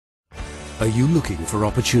Are you looking for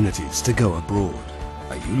opportunities to go abroad?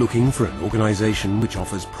 Are you looking for an organization which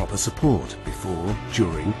offers proper support before,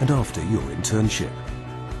 during and after your internship?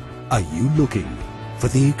 Are you looking for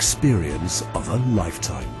the experience of a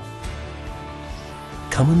lifetime?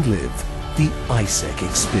 Come and live the AIESEC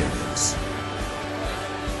experience.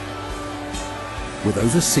 With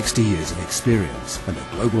over 60 years of experience and a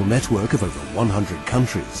global network of over 100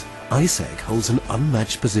 countries, AIESEC holds an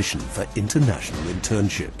unmatched position for international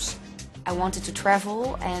internships. I wanted to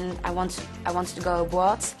travel and I wanted to go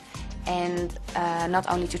abroad, and not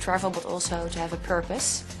only to travel but also to have a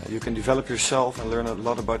purpose. You can develop yourself and learn a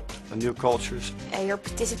lot about new cultures. You're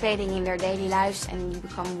participating in their daily lives and you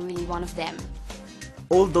become really one of them.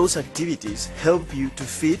 All those activities help you to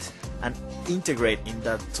fit and integrate in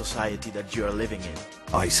that society that you are living in.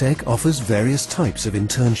 AIESEC offers various types of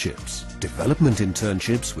internships. Development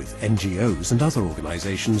internships with NGOs and other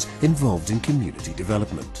organizations involved in community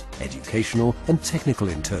development, educational and technical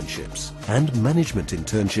internships, and management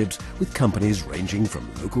internships with companies ranging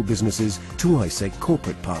from local businesses to AIESEC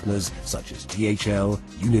corporate partners such as DHL,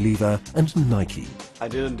 Unilever and Nike. I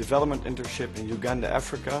did a development internship in Uganda,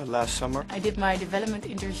 Africa last summer. I did my development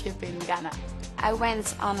internship in Ghana. I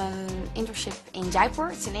went on an internship in Jaipur,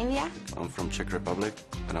 it's in India. I'm from Czech Republic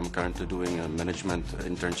and I'm currently doing a management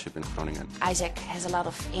internship in Groningen. AIESEC has a lot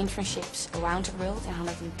of internships around the world in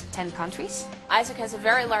 110 countries. AIESEC has a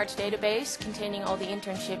very large database containing all the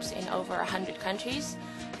internships in over 100 countries.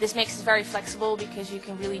 This makes it very flexible because you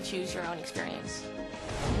can really choose your own experience.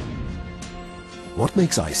 What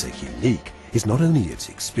makes AIESEC unique is not only its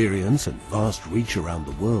experience and vast reach around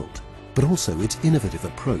the world, but also its innovative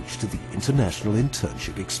approach to the international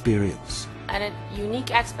internship experience. And a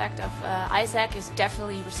unique aspect of AIESEC is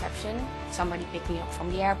definitely reception. Somebody picked me up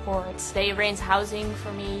from the airport. They arrange housing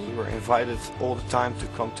for me. We were invited all the time to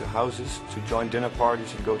come to houses, to join dinner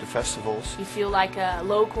parties and go to festivals. You feel like a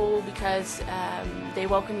local because they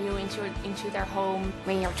welcome you into their home.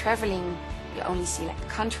 When you're traveling, you only see like the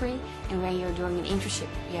country, and when you're doing an internship,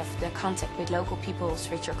 you have the contact with local people,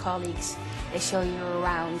 with your colleagues. They show you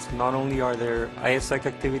around. Not only are there AIESEC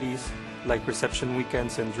activities like reception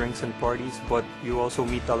weekends and drinks and parties, but you also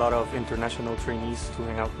meet a lot of international trainees to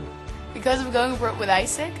hang out with. Because of going abroad with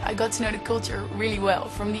AIESEC, I got to know the culture really well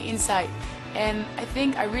from the inside, and I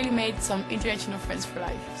think I really made some international friends for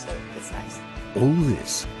life, so that's nice. All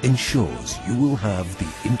this ensures you will have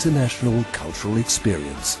the international cultural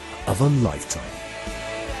experience of a lifetime.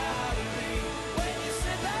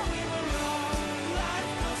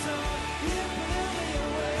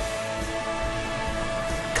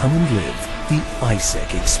 Come and live the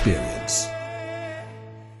AIESEC experience.